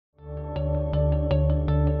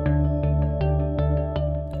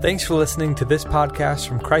Thanks for listening to this podcast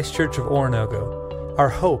from Christ Church of Oronogo. Our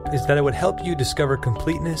hope is that it would help you discover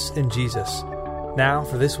completeness in Jesus. Now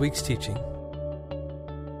for this week's teaching.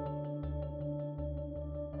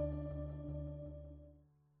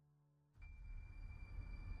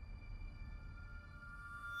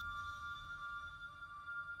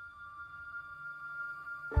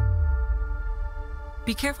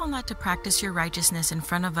 Be careful not to practice your righteousness in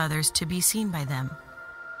front of others to be seen by them.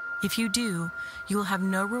 If you do, you will have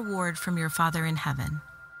no reward from your Father in heaven.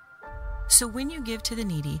 So when you give to the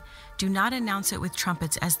needy, do not announce it with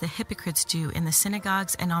trumpets as the hypocrites do in the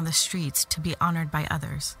synagogues and on the streets to be honored by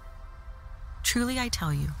others. Truly I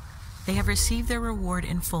tell you, they have received their reward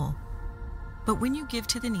in full. But when you give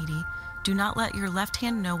to the needy, do not let your left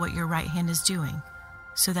hand know what your right hand is doing,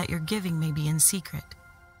 so that your giving may be in secret.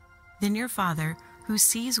 Then your Father, who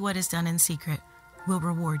sees what is done in secret, will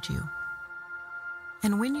reward you.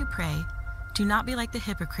 And when you pray, do not be like the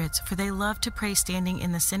hypocrites, for they love to pray standing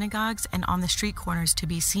in the synagogues and on the street corners to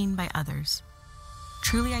be seen by others.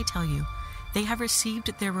 Truly I tell you, they have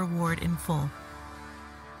received their reward in full.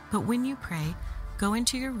 But when you pray, go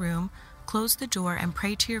into your room, close the door, and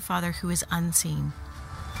pray to your Father who is unseen.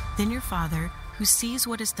 Then your Father, who sees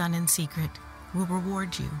what is done in secret, will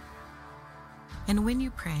reward you. And when you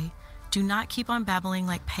pray, do not keep on babbling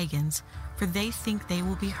like pagans, for they think they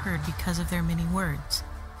will be heard because of their many words.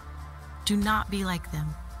 Do not be like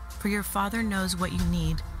them, for your Father knows what you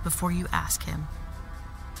need before you ask Him.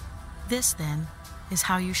 This, then, is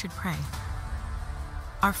how you should pray.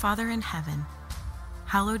 Our Father in heaven,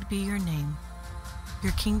 hallowed be your name.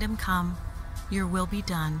 Your kingdom come, your will be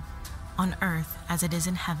done, on earth as it is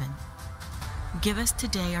in heaven. Give us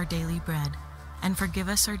today our daily bread, and forgive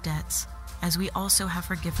us our debts, as we also have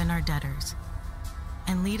forgiven our debtors.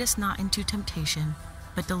 And lead us not into temptation,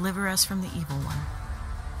 but deliver us from the evil one.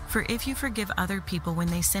 For if you forgive other people when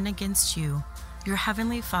they sin against you, your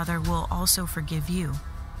heavenly Father will also forgive you.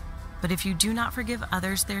 But if you do not forgive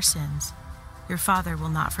others their sins, your Father will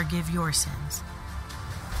not forgive your sins.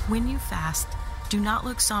 When you fast, do not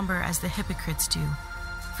look somber as the hypocrites do,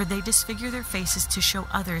 for they disfigure their faces to show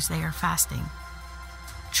others they are fasting.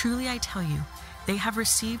 Truly I tell you, they have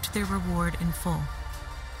received their reward in full.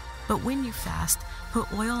 But when you fast,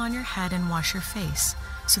 put oil on your head and wash your face,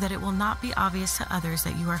 so that it will not be obvious to others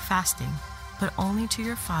that you are fasting, but only to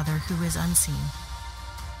your Father who is unseen.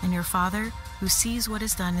 And your Father, who sees what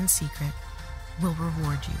is done in secret, will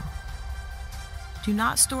reward you. Do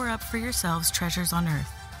not store up for yourselves treasures on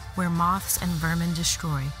earth, where moths and vermin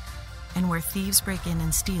destroy, and where thieves break in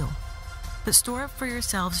and steal. But store up for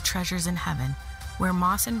yourselves treasures in heaven, where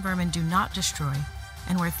moths and vermin do not destroy,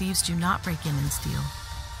 and where thieves do not break in and steal.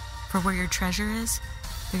 For where your treasure is,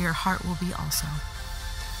 there your heart will be also.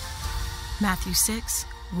 Matthew 6,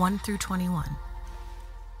 1-21.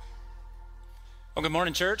 Well, good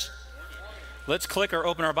morning, church. Let's click or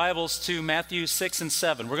open our Bibles to Matthew 6 and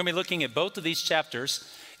 7. We're going to be looking at both of these chapters.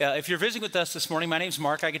 If you're visiting with us this morning, my name's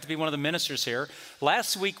Mark. I get to be one of the ministers here.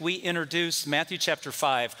 Last week, we introduced Matthew chapter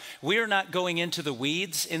 5. We are not going into the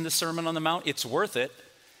weeds in the Sermon on the Mount. It's worth it.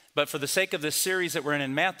 But for the sake of this series that we're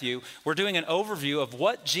in Matthew, we're doing an overview of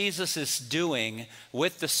what Jesus is doing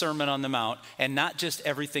with the Sermon on the Mount and not just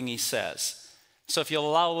everything he says. So if you'll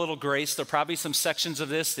allow a little grace, there are probably some sections of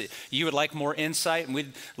this that you would like more insight, and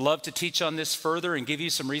we'd love to teach on this further and give you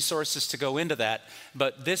some resources to go into that.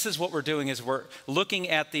 But this is what we're doing, is we're looking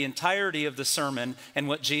at the entirety of the sermon and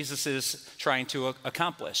what Jesus is trying to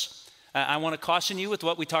accomplish. I want to caution you with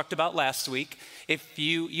what we talked about last week. If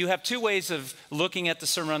you have two ways of looking at the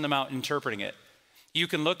Sermon on the Mount and interpreting it. You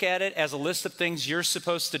can look at it as a list of things you're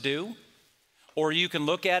supposed to do, or you can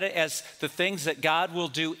look at it as the things that God will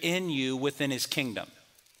do in you within his kingdom.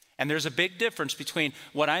 And there's a big difference between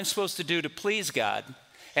what I'm supposed to do to please God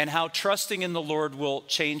and how trusting in the Lord will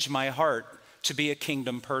change my heart to be a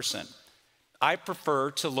kingdom person. I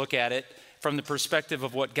prefer to look at it from the perspective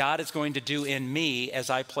of what God is going to do in me as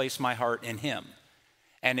I place my heart in him.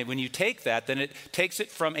 And when you take that, then it takes it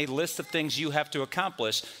from a list of things you have to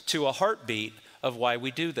accomplish to a heartbeat of why we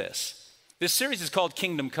do this. This series is called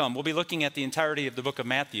Kingdom Come. We'll be looking at the entirety of the book of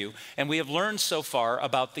Matthew, and we have learned so far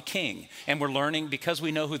about the king. And we're learning, because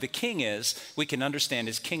we know who the king is, we can understand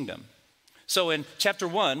his kingdom. So in chapter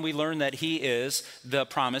 1, we learn that he is the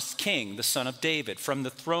promised king, the son of David, from the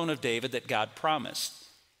throne of David that God promised.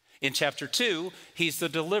 In chapter 2, he's the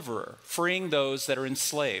deliverer, freeing those that are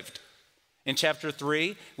enslaved. In chapter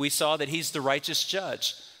 3, we saw that he's the righteous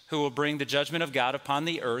judge who will bring the judgment of God upon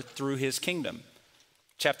the earth through his kingdom.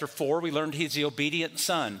 Chapter 4, we learned he's the obedient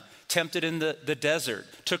son, tempted in the desert,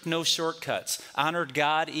 took no shortcuts, honored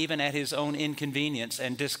God even at his own inconvenience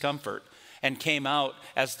and discomfort. and came out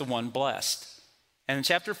as the one blessed. And in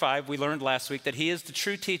chapter 5, we learned last week that he is the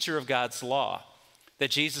true teacher of God's law.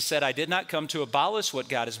 That Jesus said, I did not come to abolish what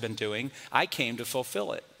God has been doing. I came to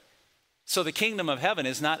fulfill it. So the kingdom of heaven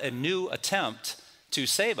is not a new attempt to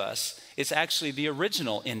save us. It's actually the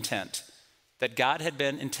original intent, that God had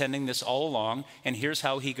been intending this all along, and here's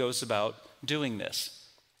how he goes about doing this.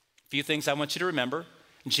 A few things I want you to remember.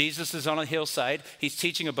 Jesus is on a hillside. He's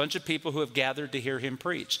teaching a bunch of people who have gathered to hear him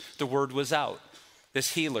preach. The word was out.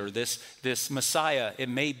 This healer, this Messiah, it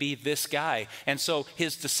may be this guy. And so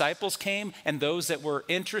his disciples came, and those that were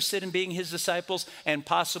interested in being his disciples, and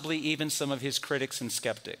possibly even some of his critics and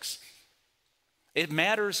skeptics. It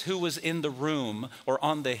matters who was in the room or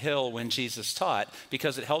on the hill when Jesus taught,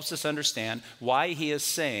 because it helps us understand why he is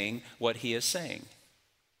saying what he is saying.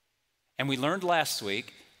 And we learned last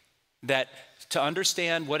week that to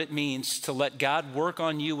understand what it means to let God work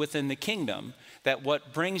on you within the kingdom, that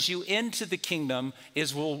what brings you into the kingdom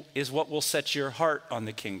is what will set your heart on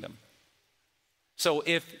the kingdom. So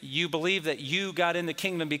if you believe that you got in the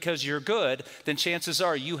kingdom because you're good, then chances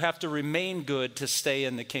are you have to remain good to stay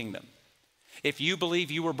in the kingdom. If you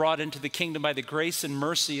believe you were brought into the kingdom by the grace and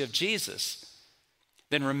mercy of Jesus,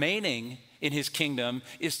 then remaining in his kingdom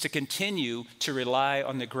is to continue to rely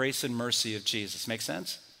on the grace and mercy of Jesus. Make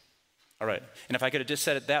sense? All right. And if I could have just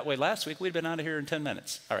said it that way last week, we'd have been out of here in 10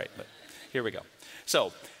 minutes. All right, but here we go.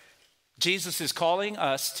 So Jesus is calling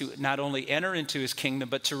us to not only enter into his kingdom,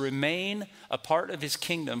 but to remain a part of his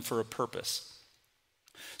kingdom for a purpose.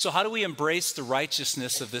 So how do we embrace the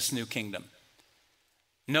righteousness of this new kingdom?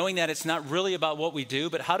 Knowing that it's not really about what we do,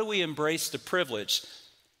 but how do we embrace the privilege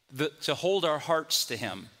to hold our hearts to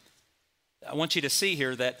him? I want you to see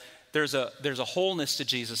here that there's a wholeness to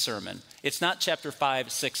Jesus' sermon. It's not chapter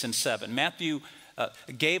 5, 6, and 7. Matthew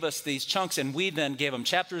gave us these chunks, and we then gave him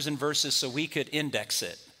chapters and verses so we could index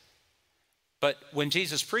it. But when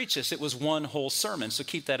Jesus preached this, it was one whole sermon, so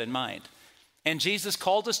keep that in mind. And Jesus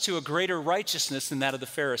called us to a greater righteousness than that of the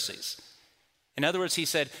Pharisees. In other words, he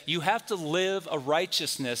said, you have to live a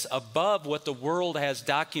righteousness above what the world has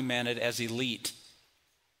documented as elite.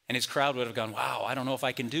 And his crowd would have gone, wow, I don't know if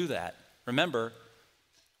I can do that. Remember,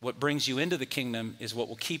 what brings you into the kingdom is what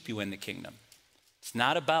will keep you in the kingdom.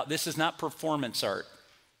 This is not performance art.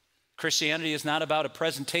 Christianity is not about a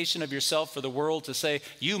presentation of yourself for the world to say,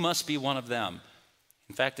 you must be one of them.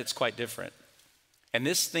 In fact, it's quite different. And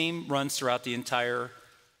this theme runs throughout the entire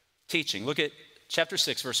teaching. Look at chapter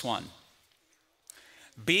 6, verse 1.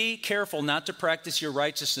 Be careful not to practice your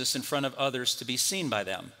righteousness in front of others to be seen by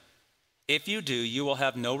them. If you do, you will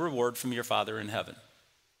have no reward from your Father in heaven.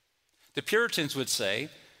 The Puritans would say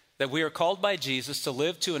that we are called by Jesus to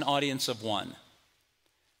live to an audience of one.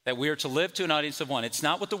 That we are to live to an audience of one. It's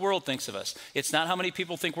not what the world thinks of us. It's not how many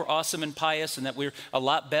people think we're awesome and pious and that we're a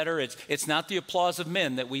lot better. It's not the applause of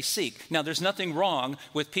men that we seek. Now, there's nothing wrong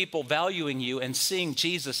with people valuing you and seeing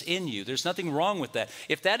Jesus in you. There's nothing wrong with that.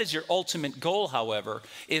 If that is your ultimate goal, however,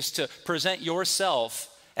 is to present yourself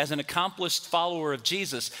as an accomplished follower of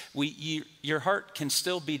Jesus, your heart can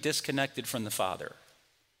still be disconnected from the Father.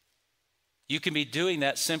 You can be doing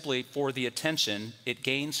that simply for the attention it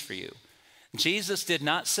gains for you. Jesus did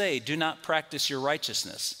not say, do not practice your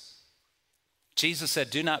righteousness. Jesus said,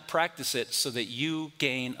 do not practice it so that you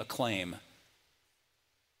gain acclaim.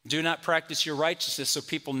 Do not practice your righteousness so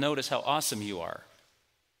people notice how awesome you are.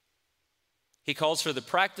 He calls for the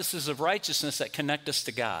practices of righteousness that connect us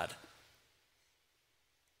to God.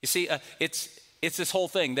 You see, it's this whole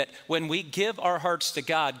thing that when we give our hearts to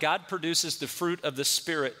God, God produces the fruit of the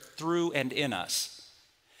Spirit through and in us.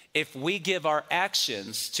 If we give our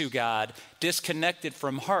actions to God disconnected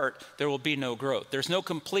from heart, there will be no growth. There's no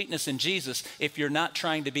completeness in Jesus if you're not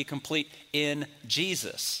trying to be complete in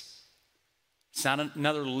Jesus. It's not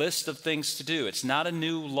another list of things to do. It's not a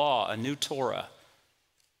new law, a new Torah.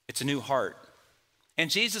 It's a new heart. And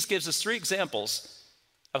Jesus gives us 3 examples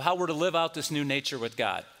of how we're to live out this new nature with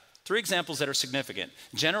God. 3 examples that are significant: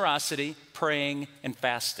 generosity, praying, and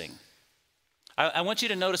fasting. I want you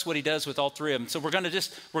to notice what he does with all 3 of them. So we're going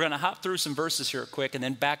to hop through some verses here quick and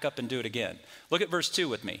then back up and do it again. Look at verse 2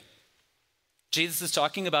 with me. Jesus is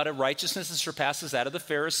talking about a righteousness that surpasses that of the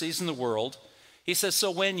Pharisees in the world. He says, so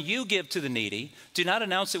when you give to the needy, do not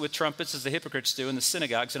announce it with trumpets as the hypocrites do in the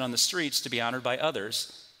synagogues and on the streets to be honored by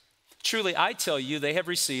others. Truly, I tell you, they have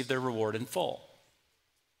received their reward in full.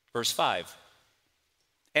 Verse 5.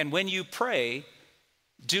 And when you pray,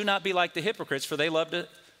 do not be like the hypocrites, for they love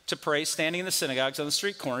to pray standing in the synagogues on the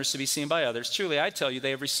street corners to be seen by others. Truly, I tell you, they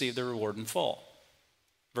have received their reward in full.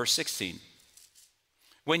 Verse 16.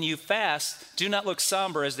 When you fast, do not look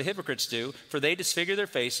somber as the hypocrites do, for they disfigure their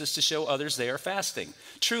faces to show others they are fasting.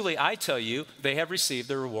 Truly, I tell you, they have received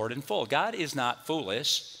their reward in full. God is not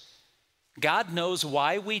foolish. God knows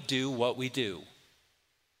why we do what we do.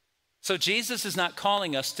 So Jesus is not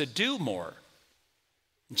calling us to do more.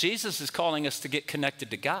 Jesus is calling us to get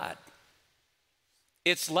connected to God.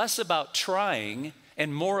 It's less about trying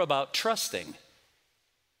and more about trusting.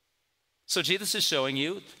 So Jesus is showing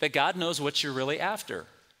you that God knows what you're really after.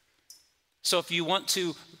 So if you want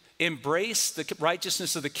to embrace the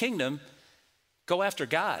righteousness of the kingdom, go after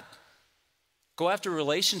God. Go after a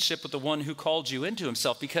relationship with the one who called you into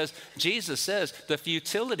himself, because Jesus says the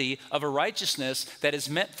futility of a righteousness that is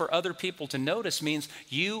meant for other people to notice means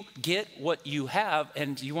you get what you have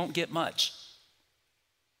and you won't get much.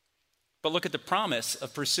 But look at the promise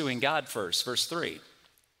of pursuing God first, verse 3.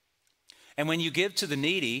 And when you give to the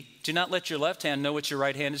needy, do not let your left hand know what your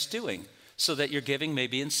right hand is doing, so that your giving may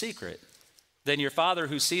be in secret. Then your Father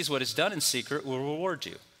who sees what is done in secret will reward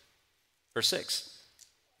you. Verse 6.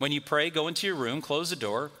 When you pray, go into your room, close the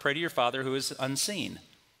door, pray to your Father who is unseen.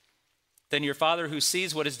 Then your Father who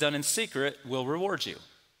sees what is done in secret will reward you.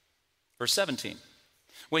 Verse 17.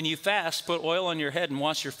 When you fast, put oil on your head and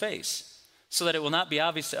wash your face, so that it will not be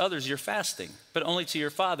obvious to others you're fasting, but only to your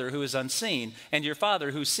Father who is unseen, and your Father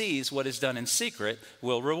who sees what is done in secret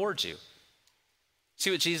will reward you. See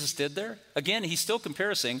what Jesus did there? Again, he's still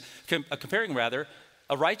comparing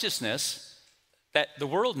a righteousness that the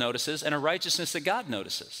world notices and a righteousness that God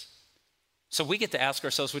notices. So we get to ask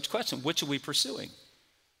ourselves which question, which are we pursuing?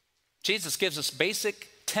 Jesus gives us basic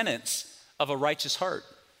tenets of a righteous heart,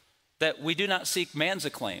 that we do not seek man's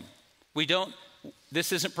acclaim.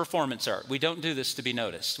 This isn't performance art. We don't do this to be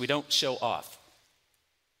noticed. We don't show off.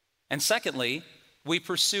 And secondly, we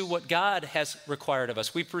pursue what God has required of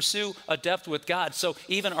us. We pursue a depth with God. So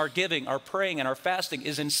even our giving, our praying, and our fasting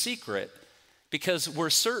is in secret because we're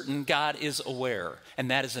certain God is aware, and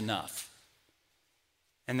that is enough.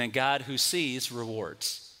 And then God who sees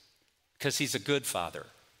rewards because he's a good father.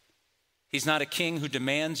 He's not a king who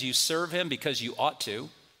demands you serve him because you ought to.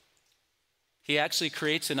 He actually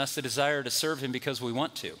creates in us the desire to serve him because we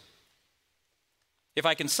want to. If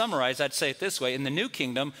I can summarize, I'd say it this way. In the new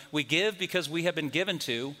kingdom, we give because we have been given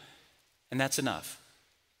to, and that's enough.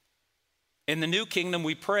 In the new kingdom,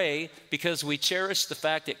 we pray because we cherish the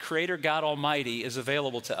fact that Creator God Almighty is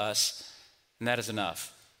available to us, and that is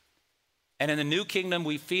enough. And in the new kingdom,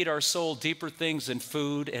 we feed our soul deeper things than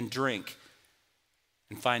food and drink,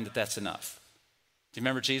 and find that that's enough. Do you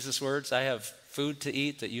remember Jesus' words? I have food to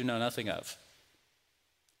eat that you know nothing of.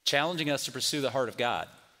 Challenging us to pursue the heart of God.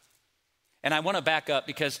 And I want to back up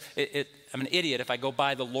because I'm an idiot if I go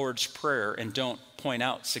by the Lord's Prayer and don't point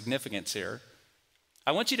out significance here.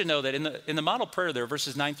 I want you to know that in the model prayer there,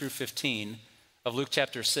 verses 9 through 15 of Luke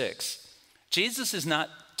chapter 6, Jesus is not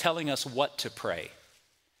telling us what to pray.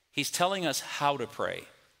 He's telling us how to pray.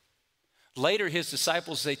 Later, his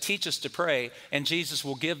disciples, they teach us to pray, and Jesus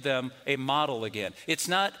will give them a model again. It's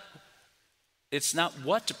not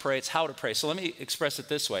what to pray, it's how to pray. So let me express it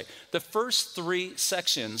this way. The first three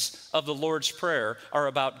sections of the Lord's Prayer are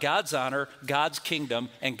about God's honor, God's kingdom,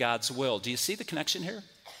 and God's will. Do you see the connection here?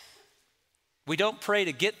 We don't pray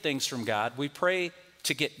to get things from God. We pray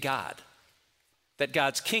to get God. That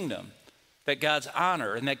God's kingdom, that God's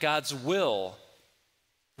honor, and that God's will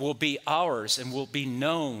be ours and will be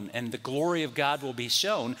known, and the glory of God will be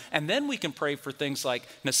shown. And then we can pray for things like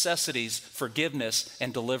necessities, forgiveness,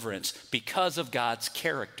 and deliverance because of God's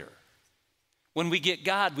character. When we get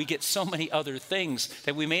God, we get so many other things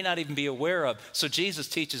that we may not even be aware of. So Jesus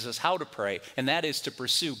teaches us how to pray, and that is to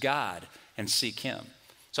pursue God and seek him.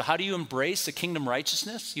 So how do you embrace the kingdom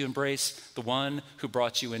righteousness? You embrace the one who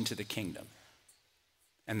brought you into the kingdom,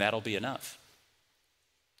 and that'll be enough.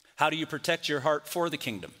 How do you protect your heart for the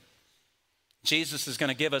kingdom? Jesus is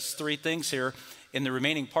going to give us three things here in the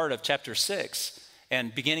remaining part of chapter 6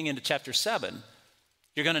 and beginning into chapter 7.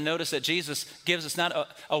 You're going to notice that Jesus gives us not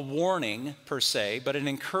a warning per se, but an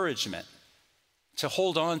encouragement to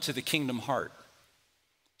hold on to the kingdom heart.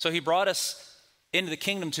 So he brought us into the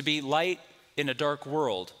kingdom to be light in a dark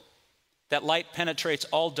world. That light penetrates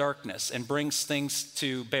all darkness and brings things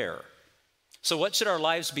to bear. So what should our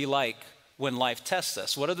lives be like when life tests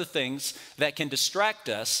us? What are the things that can distract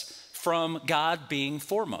us from God being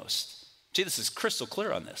foremost? Jesus is crystal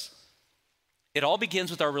clear on this. It all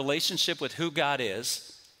begins with our relationship with who God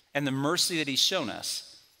is and the mercy that he's shown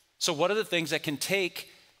us. So what are the things that can take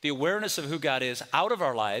the awareness of who God is out of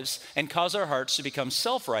our lives and cause our hearts to become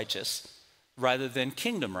self-righteous rather than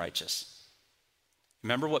kingdom righteous?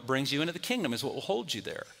 Remember, what brings you into the kingdom is what will hold you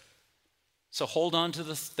there. So hold on to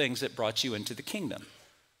the things that brought you into the kingdom.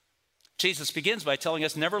 Jesus begins by telling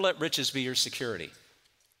us, never let riches be your security.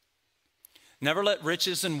 Never let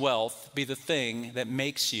riches and wealth be the thing that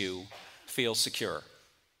makes you feel secure.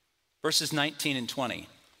 Verses 19 and 20.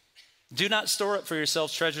 Do not store up for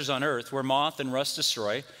yourselves treasures on earth where moth and rust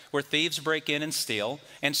destroy, where thieves break in and steal,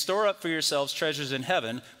 and store up for yourselves treasures in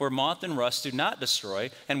heaven where moth and rust do not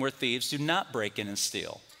destroy, and where thieves do not break in and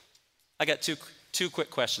steal. I got two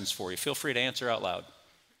quick questions for you. Feel free to answer out loud.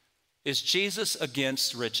 Is Jesus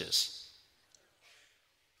against riches?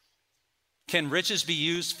 Can riches be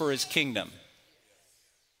used for his kingdom?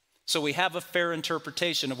 So we have a fair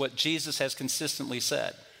interpretation of what Jesus has consistently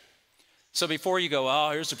said. So before you go,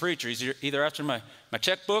 oh, here's the preacher. He's either after my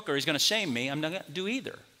checkbook or he's going to shame me. I'm not going to do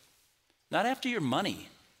either. Not after your money.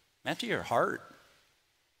 After your heart.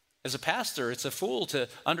 As a pastor, it's a fool to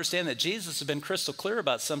understand that Jesus has been crystal clear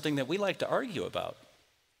about something that we like to argue about.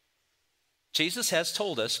 Jesus has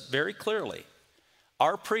told us very clearly,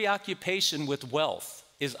 our preoccupation with wealth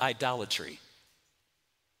is idolatry.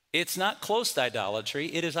 It's not close to idolatry,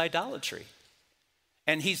 it is idolatry.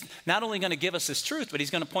 And he's not only going to give us this truth, but he's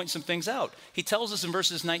going to point some things out. He tells us in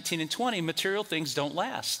verses 19 and 20, material things don't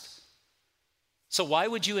last. So why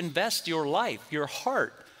would you invest your life, your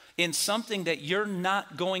heart, in something that you're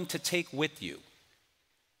not going to take with you?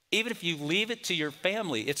 Even if you leave it to your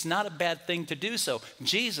family, it's not a bad thing to do so.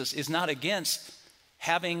 Jesus is not against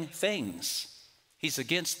having things. He's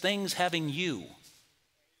against things having you.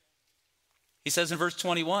 He says in verse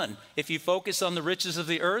 21, if you focus on the riches of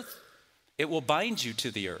the earth, it will bind you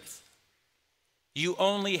to the earth. You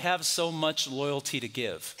only have so much loyalty to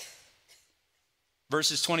give.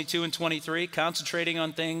 Verses 22 and 23, concentrating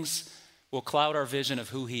on things will cloud our vision of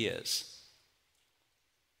who he is.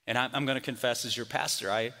 And I'm going to confess as your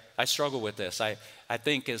pastor, I struggle with this. I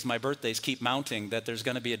think as my birthdays keep mounting that there's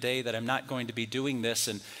going to be a day that I'm not going to be doing this,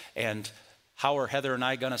 and how are Heather and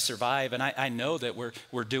I going to survive? And I know that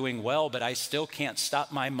we're doing well, but I still can't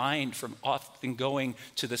stop my mind from often going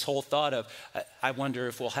to this whole thought of, I wonder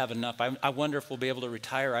if we'll have enough. I wonder if we'll be able to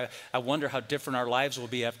retire. I wonder how different our lives will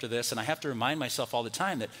be after this. And I have to remind myself all the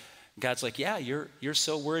time that God's like, yeah, you're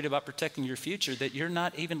so worried about protecting your future that you're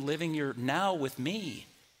not even living your now with me.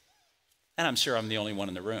 And I'm sure I'm the only one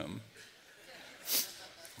in the room.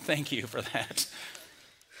 Thank you for that.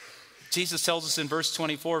 Jesus tells us in verse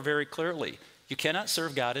 24 very clearly, you cannot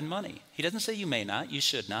serve God and money. He doesn't say you may not, you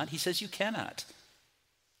should not. He says you cannot.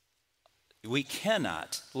 We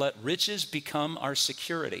cannot let riches become our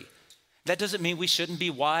security. That doesn't mean we shouldn't be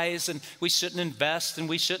wise and we shouldn't invest and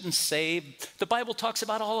we shouldn't save. The Bible talks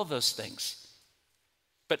about all of those things.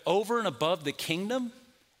 But over and above the kingdom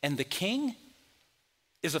and the king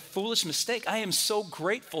is a foolish mistake. I am so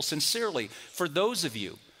grateful, sincerely, for those of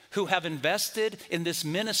you who have invested in this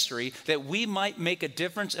ministry that we might make a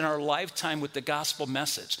difference in our lifetime with the gospel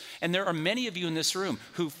message. And there are many of you in this room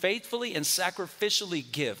who faithfully and sacrificially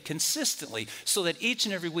give consistently so that each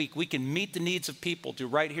and every week we can meet the needs of people to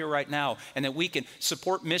right here, right now, and that we can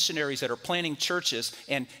support missionaries that are planting churches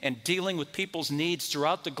and dealing with people's needs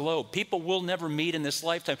throughout the globe. People will never meet in this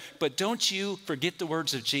lifetime, but don't you forget the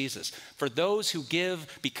words of Jesus. For those who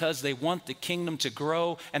give because they want the kingdom to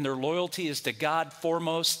grow and their loyalty is to God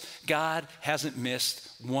foremost, God hasn't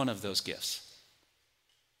missed one of those gifts.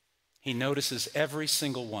 He notices every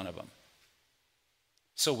single one of them.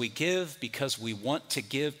 So we give because we want to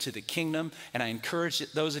give to the kingdom. And I encourage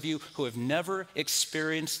those of you who have never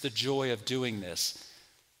experienced the joy of doing this,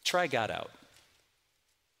 try God out.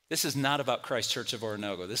 This is not about Christ Church of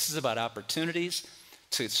Oronogo. This is about opportunities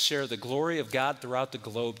to share the glory of God throughout the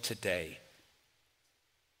globe today.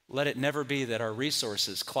 Let it never be that our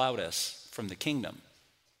resources cloud us from the kingdom.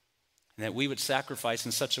 And that we would sacrifice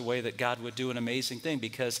in such a way that God would do an amazing thing.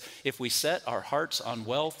 Because if we set our hearts on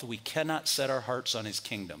wealth, we cannot set our hearts on his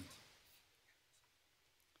kingdom.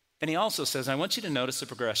 And he also says, I want you to notice the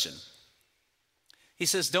progression. He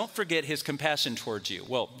says, don't forget his compassion towards you.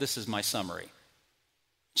 Well, this is my summary.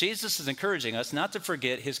 Jesus is encouraging us not to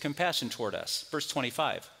forget his compassion toward us. Verse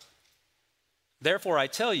 25. Therefore, I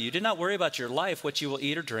tell you, do not worry about your life, what you will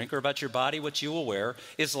eat or drink, or about your body, what you will wear.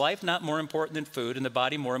 Is life not more important than food, and the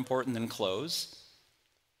body more important than clothes?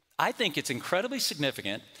 I think it's incredibly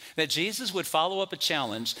significant that Jesus would follow up a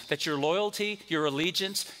challenge that your loyalty, your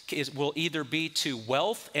allegiance will either be to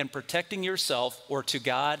wealth and protecting yourself or to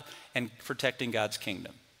God and protecting God's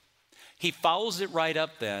kingdom. He follows it right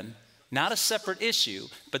up then, not a separate issue,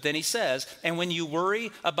 but then he says, and when you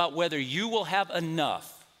worry about whether you will have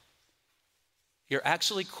enough, you're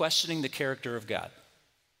actually questioning the character of God.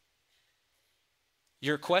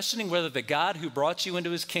 You're questioning whether the God who brought you into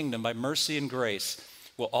his kingdom by mercy and grace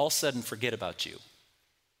will all of a sudden forget about you.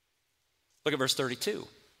 Look at verse 32.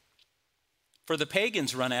 For the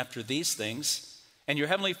pagans run after these things, and your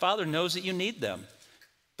heavenly Father knows that you need them.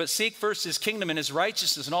 But seek first his kingdom and his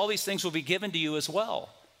righteousness, and all these things will be given to you as well.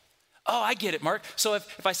 Oh, I get it, Mark. So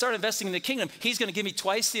if I start investing in the kingdom, he's going to give me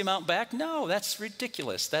twice the amount back? No, that's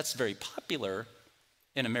ridiculous. That's very popular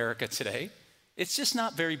in America today. It's just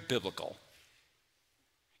not very biblical.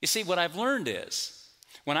 You see, what I've learned is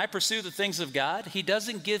when I pursue the things of God, he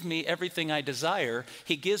doesn't give me everything I desire.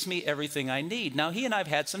 He gives me everything I need. Now, he and I have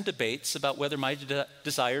had some debates about whether my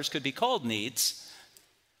desires could be called needs,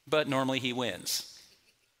 but normally he wins.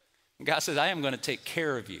 God says, I am going to take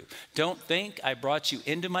care of you. Don't think I brought you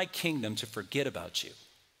into my kingdom to forget about you.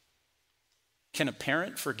 Can a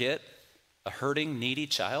parent forget a hurting, needy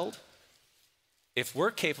child? If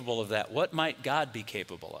we're capable of that, what might God be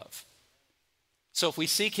capable of? So if we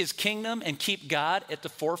seek his kingdom and keep God at the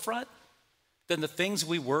forefront, then the things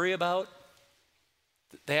we worry about,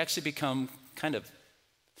 they actually become kind of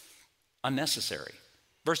unnecessary.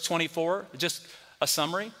 Verse 24, just a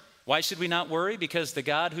summary. Why should we not worry? Because the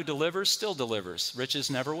God who delivers still delivers.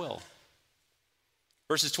 Riches never will.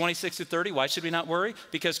 Verses 26 to 30, why should we not worry?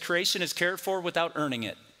 Because creation is cared for without earning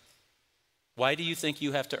it. Why do you think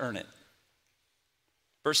you have to earn it?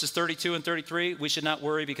 Verses 32 and 33, we should not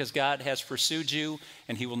worry because God has pursued you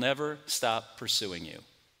and he will never stop pursuing you.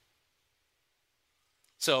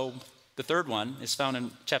 So the third one is found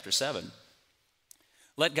in chapter 7.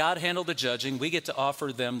 Let God handle the judging. We get to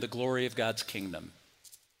offer them the glory of God's kingdom.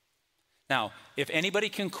 Now, if anybody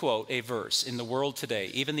can quote a verse in the world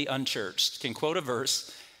today, even the unchurched can quote a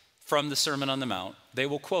verse from the Sermon on the Mount, they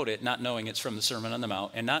will quote it not knowing it's from the Sermon on the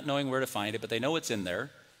Mount and not knowing where to find it, but they know it's in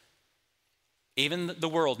there. Even the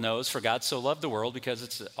world knows, for God so loved the world, because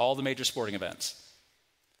it's all the major sporting events.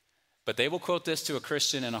 But they will quote this to a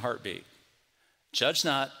Christian in a heartbeat. Judge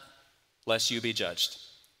not, lest you be judged.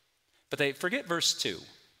 But they forget verse 2.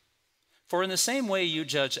 For in the same way you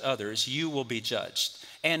judge others, you will be judged.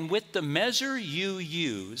 And with the measure you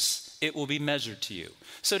use, it will be measured to you.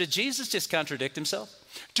 So did Jesus just contradict himself?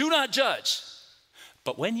 Do not judge.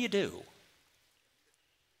 But when you do.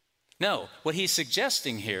 No, what he's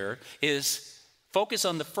suggesting here is focus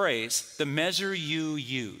on the phrase, the measure you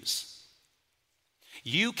use.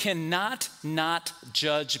 You cannot not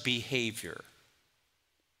judge behavior.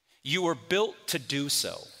 You are built to do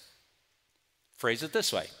so. Phrase it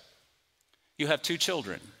this way. You have 2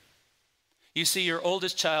 children. You see your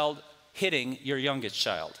oldest child hitting your youngest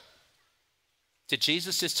child. Did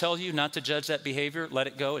Jesus just tell you not to judge that behavior? Let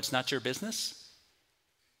it go. It's not your business?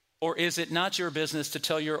 Or is it not your business to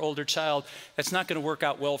tell your older child that's not going to work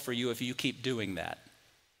out well for you if you keep doing that?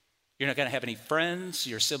 You're not going to have any friends.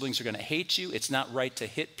 Your siblings are going to hate you. It's not right to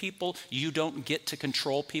hit people. You don't get to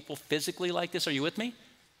control people physically like this. Are you with me?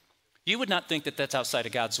 You would not think that that's outside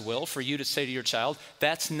of God's will for you to say to your child,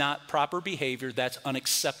 that's not proper behavior, that's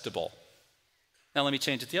unacceptable. Now let me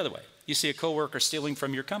change it the other way. You see a coworker stealing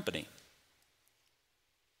from your company.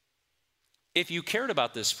 If you cared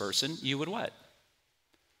about this person, you would what?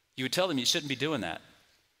 You would tell them you shouldn't be doing that.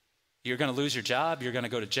 You're going to lose your job, you're going to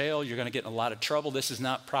go to jail, you're going to get in a lot of trouble. This is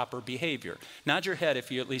not proper behavior. Nod your head if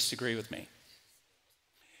you at least agree with me.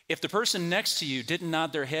 If the person next to you didn't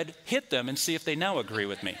nod their head, hit them and see if they now agree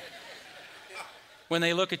with me. When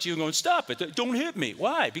they look at you and go, stop it, don't hit me.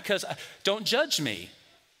 Why? Because don't judge me.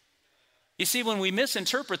 You see, when we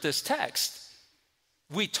misinterpret this text,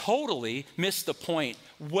 we totally miss the point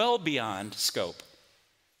well beyond scope.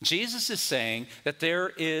 Jesus is saying that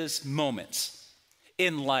there is moments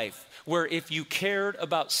in life where if you cared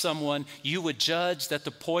about someone, you would judge that the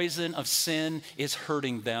poison of sin is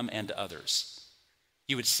hurting them and others.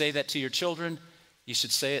 You would say that to your children. You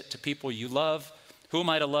should say it to people you love. Who am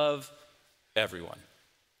I to love? Everyone.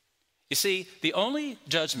 You see, the only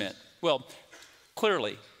judgment, well,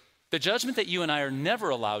 clearly, the judgment that you and I are never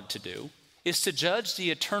allowed to do is to judge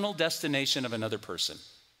the eternal destination of another person.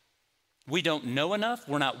 We don't know enough,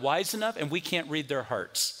 we're not wise enough, and we can't read their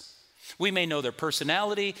hearts. We may know their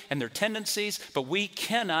personality and their tendencies, but we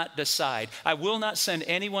cannot decide. I will not send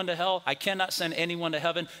anyone to hell. I cannot send anyone to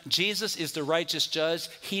heaven. Jesus is the righteous judge.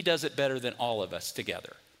 He does it better than all of us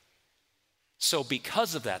together. So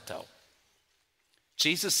because of that, though,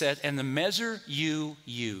 Jesus said, and the measure you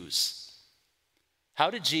use. How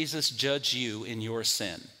did Jesus judge you in your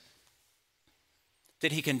sin?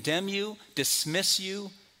 Did he condemn you, dismiss you,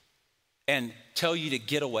 and tell you to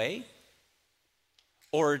get away?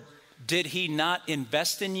 Or did he not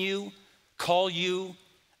invest in you, call you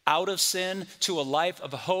out of sin to a life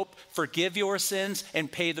of hope, forgive your sins,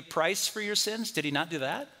 and pay the price for your sins? Did he not do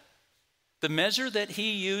that? The measure that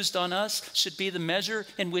he used on us should be the measure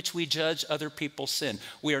in which we judge other people's sin.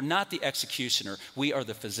 We are not the executioner. We are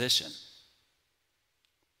the physician.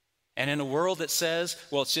 And in a world that says,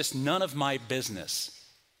 well, it's just none of my business,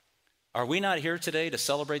 are we not here today to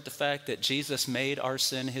celebrate the fact that Jesus made our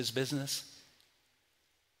sin his business?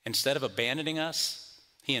 Instead of abandoning us,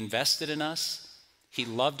 he invested in us. He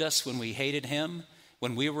loved us when we hated him.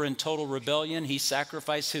 When we were in total rebellion, he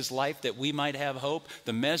sacrificed his life that we might have hope.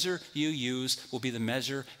 The measure you use will be the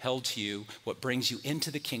measure held to you. What brings you into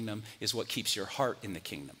the kingdom is what keeps your heart in the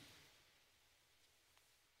kingdom.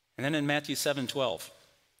 And then in Matthew 7:12,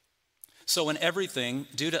 so in everything,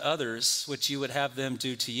 do to others which you would have them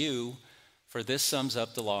do to you, for this sums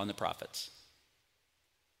up the law and the prophets.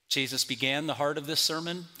 Jesus began the heart of this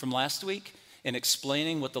sermon from last week in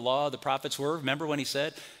explaining what the law of the prophets were. Remember when he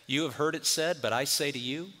said, you have heard it said, but I say to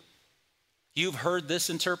you. You've heard this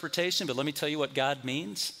interpretation, but let me tell you what God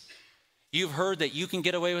means. You've heard that you can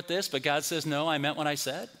get away with this, but God says, no, I meant what I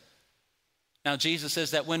said. Now, Jesus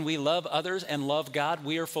says that when we love others and love God,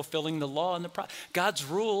 we are fulfilling the law and the prophets. God's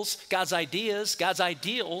rules, God's ideas, God's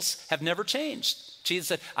ideals have never changed. Jesus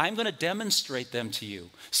said, I'm going to demonstrate them to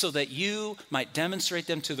you so that you might demonstrate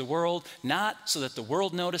them to the world, not so that the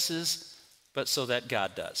world notices, but so that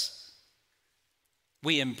God does.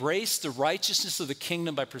 We embrace the righteousness of the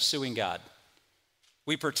kingdom by pursuing God.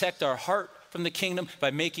 We protect our heart from the kingdom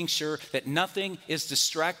by making sure that nothing is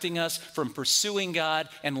distracting us from pursuing God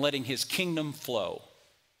and letting his kingdom flow.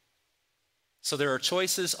 So there are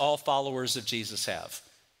choices all followers of Jesus have.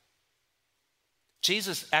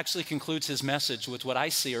 Jesus actually concludes his message with what I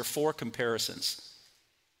see are 4 comparisons.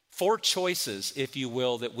 4 choices, if you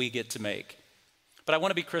will, that we get to make. But I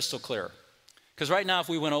want to be crystal clear. Because right now, if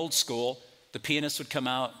we went old school, the pianist would come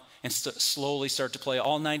out and slowly start to play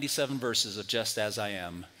all 97 verses of Just As I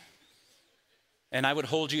Am. And I would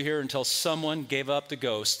hold you here until someone gave up the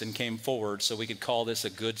ghost and came forward so we could call this a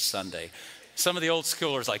good Sunday. Some of the old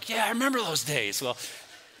schoolers like, yeah, I remember those days. Well,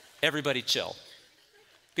 everybody chill.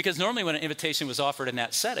 Because normally when an invitation was offered in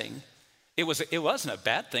that setting, it wasn't a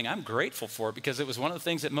bad thing. I'm grateful for it because it was one of the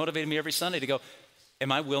things that motivated me every Sunday to go,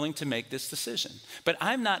 am I willing to make this decision? But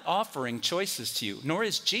I'm not offering choices to you, nor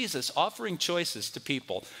is Jesus offering choices to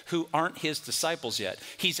people who aren't his disciples yet.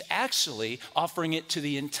 He's actually offering it to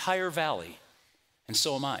the entire valley, and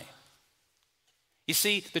so am I. You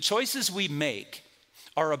see, the choices we make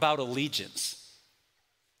are about allegiance.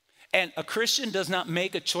 And a Christian does not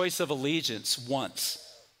make a choice of allegiance once.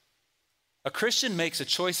 A Christian makes a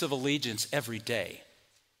choice of allegiance every day.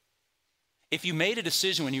 If you made a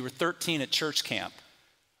decision when you were 13 at church camp,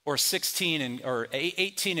 or 16 or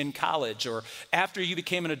 18 in college, or after you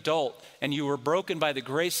became an adult and you were broken by the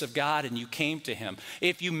grace of God and you came to him.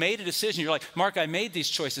 If you made a decision, you're like, Mark, I made these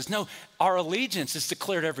choices. No, our allegiance is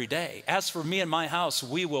declared every day. As for me and my house,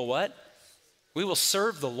 we will what? We will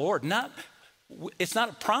serve the Lord. It's not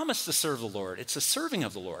a promise to serve the Lord. It's a serving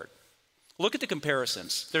of the Lord. Look at the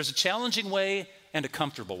comparisons. There's a challenging way and a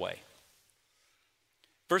comfortable way.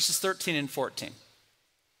 Verses 13 and 14.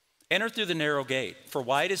 Enter through the narrow gate, for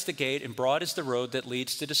wide is the gate and broad is the road that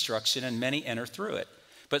leads to destruction, and many enter through it.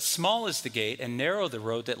 But small is the gate and narrow the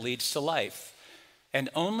road that leads to life, and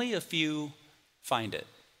only a few find it.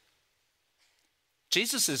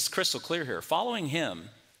 Jesus is crystal clear here. Following him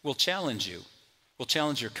will challenge you. Will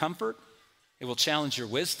challenge your comfort. It will challenge your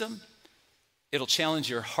wisdom. It'll challenge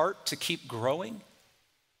your heart to keep growing.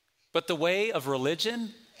 But the way of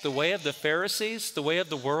religion, the way of the Pharisees, the way of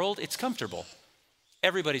the world, it's comfortable.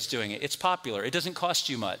 Everybody's doing it. It's popular. It doesn't cost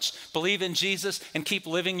you much. Believe in Jesus and keep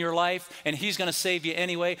living your life, and he's going to save you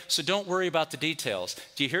anyway, so don't worry about the details.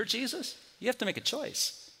 Do you hear Jesus? You have to make a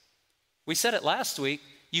choice. We said it last week.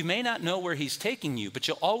 You may not know where he's taking you, but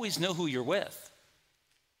you'll always know who you're with.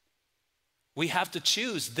 We have to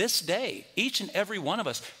choose this day, each and every one of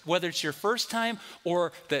us, whether it's your first time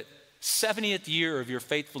or the 70th year of your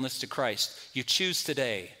faithfulness to Christ. You choose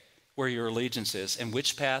today where your allegiance is and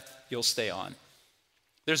which path you'll stay on.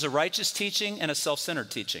 There's a righteous teaching and a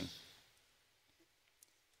self-centered teaching.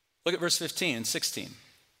 Look at verse 15 and 16.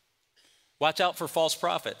 Watch out for false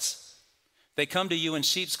prophets. They come to you in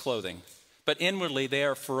sheep's clothing, but inwardly they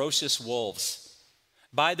are ferocious wolves.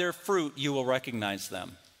 By their fruit you will recognize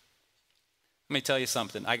them. Let me tell you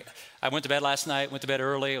something. I went to bed last night, went to bed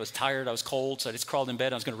early. I was tired, I was cold, so I just crawled in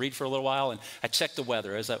bed. I was going to read for a little while, and I checked the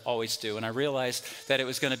weather, as I always do, and I realized that it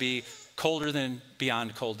was going to be colder than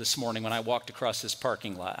beyond cold this morning when I walked across this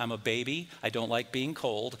parking lot. I'm a baby. I don't like being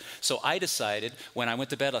cold. So I decided when I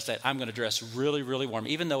went to bed last night, I'm going to dress really, really warm.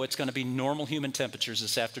 Even though it's going to be normal human temperatures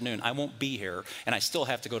this afternoon, I won't be here, and I still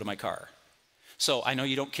have to go to my car. So I know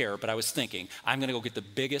you don't care, but I was thinking, I'm going to go get the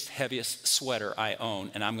biggest, heaviest sweater I own,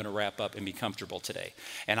 and I'm going to wrap up and be comfortable today.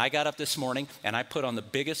 And I got up this morning, and I put on the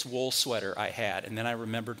biggest wool sweater I had, and then I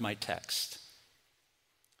remembered my text.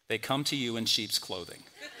 They come to you in sheep's clothing.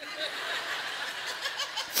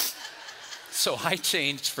 So I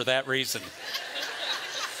changed for that reason.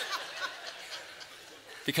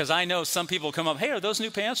 Because I know some people come up, hey, are those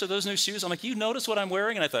new pants or those new shoes? I'm like, you notice what I'm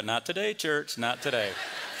wearing? And I thought, not today, church, not today.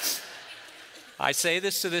 I say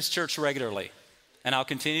this to this church regularly, and I'll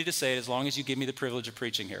continue to say it as long as you give me the privilege of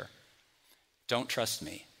preaching here. Don't trust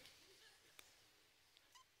me.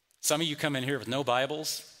 Some of you come in here with no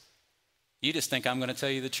Bibles. You just think I'm going to tell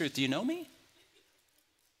you the truth. Do you know me?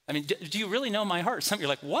 I mean, do you really know my heart? Some of you are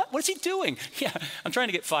like, what? What is he doing? Yeah, I'm trying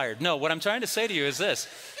to get fired. No, what I'm trying to say to you is this.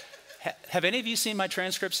 Have any of you seen my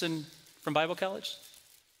transcripts from Bible college?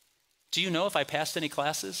 Do you know if I passed any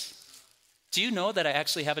classes? Do you know that I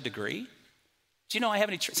actually have a degree? Do you know I have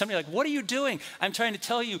any? Somebody like, what are you doing? I'm trying to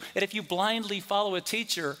tell you that if you blindly follow a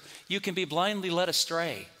teacher, you can be blindly led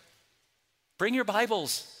astray. Bring your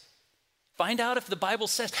Bibles. Find out if the Bible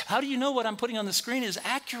says. How do you know what I'm putting on the screen is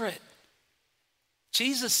accurate?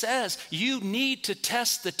 Jesus says you need to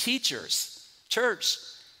test the teachers. Church,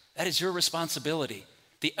 that is your responsibility.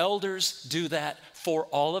 The elders do that for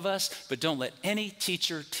all of us, but don't let any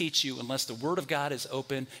teacher teach you unless the Word of God is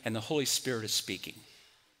open and the Holy Spirit is speaking.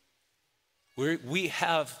 We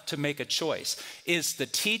have to make a choice. Is the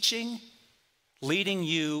teaching leading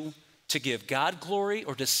you to give God glory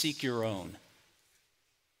or to seek your own?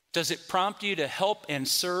 Does it prompt you to help and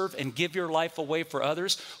serve and give your life away for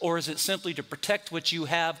others, or is it simply to protect what you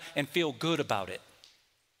have and feel good about it?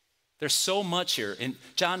 There's so much here. In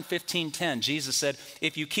John 15:10, Jesus said,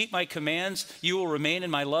 if you keep my commands, you will remain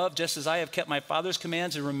in my love, just as I have kept my Father's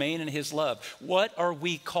commands and remain in his love. What are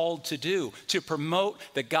we called to do? To promote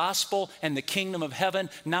the gospel and the kingdom of heaven,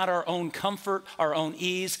 not our own comfort, our own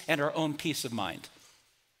ease, and our own peace of mind.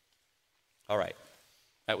 All right,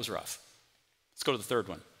 that was rough. Let's go to the third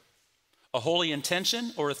one. A holy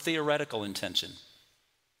intention or a theoretical intention?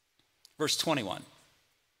 Verse 21.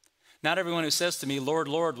 Not everyone who says to me, Lord,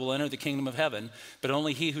 Lord, will enter the kingdom of heaven, but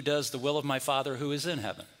only he who does the will of my Father who is in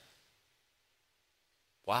heaven.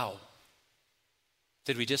 Wow.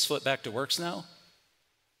 Did we just flip back to works now?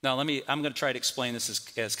 Now, I'm going to try to explain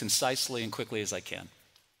this as concisely and quickly as I can.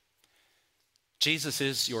 Jesus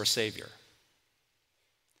is your Savior.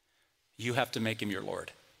 You have to make him your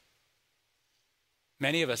Lord.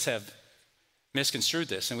 Many of us have misconstrued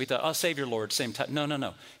this, and we thought, oh, Savior, Lord, same time.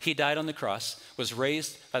 No. He died on the cross, was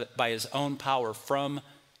raised by his own power from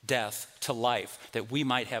death to life, that we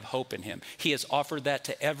might have hope in him. He has offered that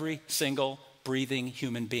to every single breathing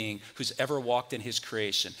human being who's ever walked in his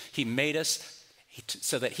creation. He made us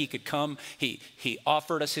so that he could come. He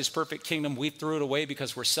offered us his perfect kingdom. We threw it away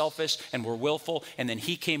because we're selfish and we're willful, and then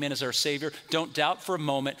he came in as our Savior. Don't doubt for a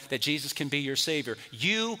moment that Jesus can be your Savior.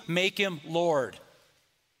 You make him Lord.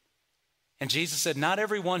 And Jesus said, not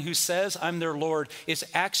everyone who says I'm their Lord is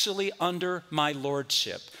actually under my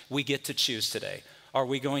lordship. We get to choose today. Are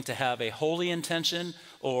we going to have a holy intention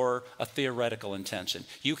or a theoretical intention?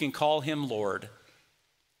 You can call him Lord,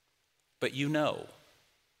 but you know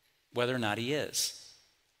whether or not he is.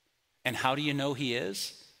 And how do you know he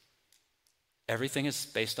is? Everything is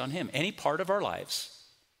based on him. Any part of our lives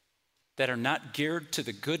that are not geared to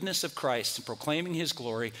the goodness of Christ and proclaiming his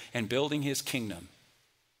glory and building his kingdom,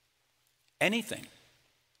 anything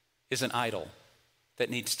is an idol that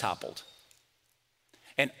needs toppled.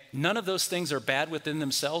 And none of those things are bad within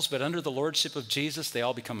themselves, but under the lordship of Jesus, they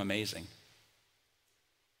all become amazing.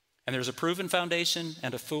 And there's a proven foundation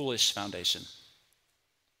and a foolish foundation.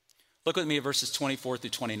 Look with me at verses 24 through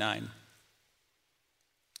 29.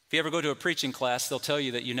 If you ever go to a preaching class, they'll tell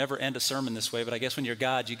you that you never end a sermon this way, but I guess when you're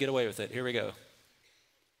God, you get away with it. Here we go.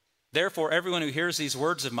 Therefore, everyone who hears these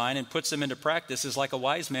words of mine and puts them into practice is like a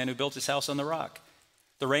wise man who built his house on the rock.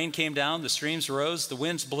 The rain came down, the streams rose, the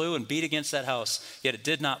winds blew and beat against that house, yet it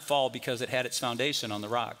did not fall because it had its foundation on the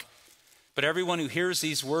rock. But everyone who hears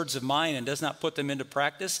these words of mine and does not put them into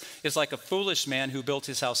practice is like a foolish man who built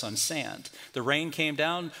his house on sand. The rain came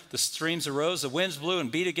down, the streams arose, the winds blew and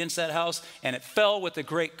beat against that house, and it fell with a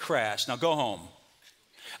great crash. Now go home.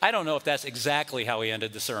 I don't know if that's exactly how he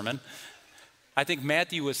ended the sermon. I think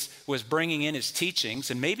Matthew was bringing in his teachings,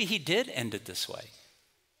 and maybe he did end it this way.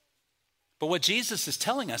 But what Jesus is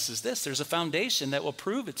telling us is this: there's a foundation that will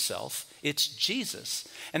prove itself. It's Jesus.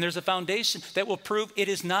 And there's a foundation that will prove it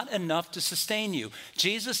is not enough to sustain you.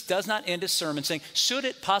 Jesus does not end his sermon saying, should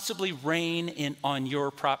it possibly rain on your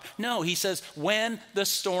prop? No, he says, when the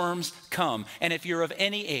storms come. And if you're of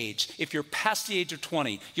any age, if you're past the age of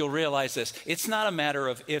 20, you'll realize this. It's not a matter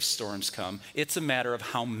of if storms come. It's a matter of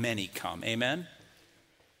how many come. Amen?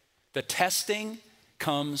 The testing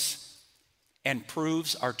comes and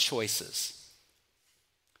proves our choices.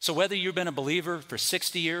 So whether you've been a believer for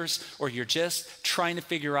 60 years or you're just trying to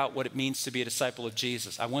figure out what it means to be a disciple of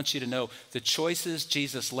Jesus, I want you to know the choices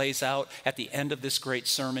Jesus lays out at the end of this great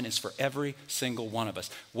sermon is for every single one of us.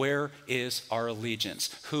 Where is our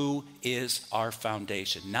allegiance? Who is our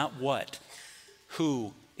foundation? Not what.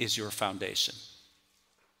 Who is your foundation?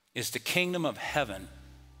 Is the kingdom of heaven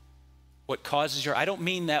what causes I don't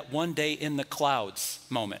mean that one day in the clouds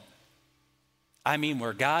moment. I mean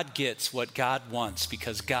where God gets what God wants,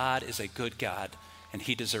 because God is a good God and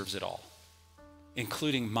he deserves it all,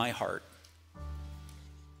 including my heart.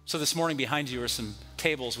 So this morning behind you are some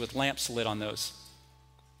tables with lamps lit on those.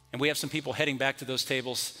 And we have some people heading back to those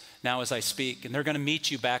tables now as I speak, and they're going to meet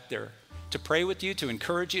you back there to pray with you, to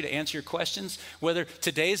encourage you, to answer your questions. Whether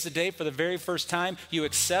today's the day for the very first time you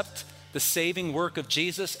accept the saving work of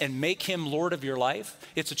Jesus and make him Lord of your life,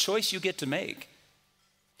 it's a choice you get to make.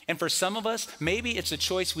 And for some of us, maybe it's a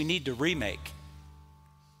choice we need to remake.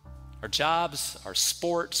 Our jobs, our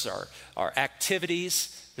sports, our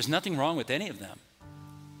activities, there's nothing wrong with any of them,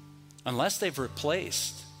 unless they've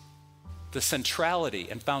replaced the centrality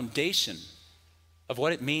and foundation of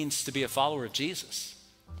what it means to be a follower of Jesus.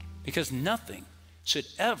 Because nothing should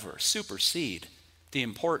ever supersede the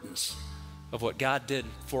importance of what God did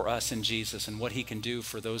for us in Jesus and what he can do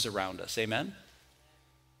for those around us. Amen?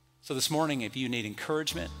 So this morning, if you need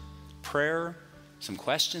encouragement, prayer, some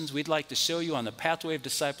questions, we'd like to show you on the pathway of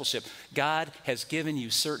discipleship. God has given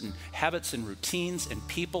you certain habits and routines and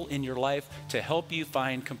people in your life to help you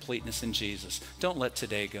find completeness in Jesus. Don't let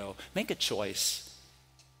today go. Make a choice.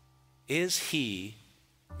 Is he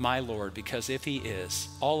my Lord? Because if he is,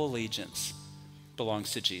 all allegiance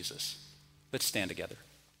belongs to Jesus. Let's stand together.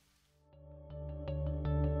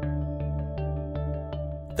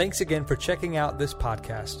 Thanks again for checking out this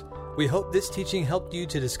podcast. We hope this teaching helped you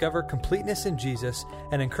to discover completeness in Jesus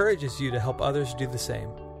and encourages you to help others do the same.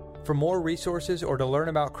 For more resources or to learn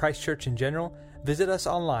about Christ Church in general, visit us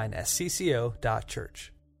online at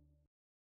cco.church.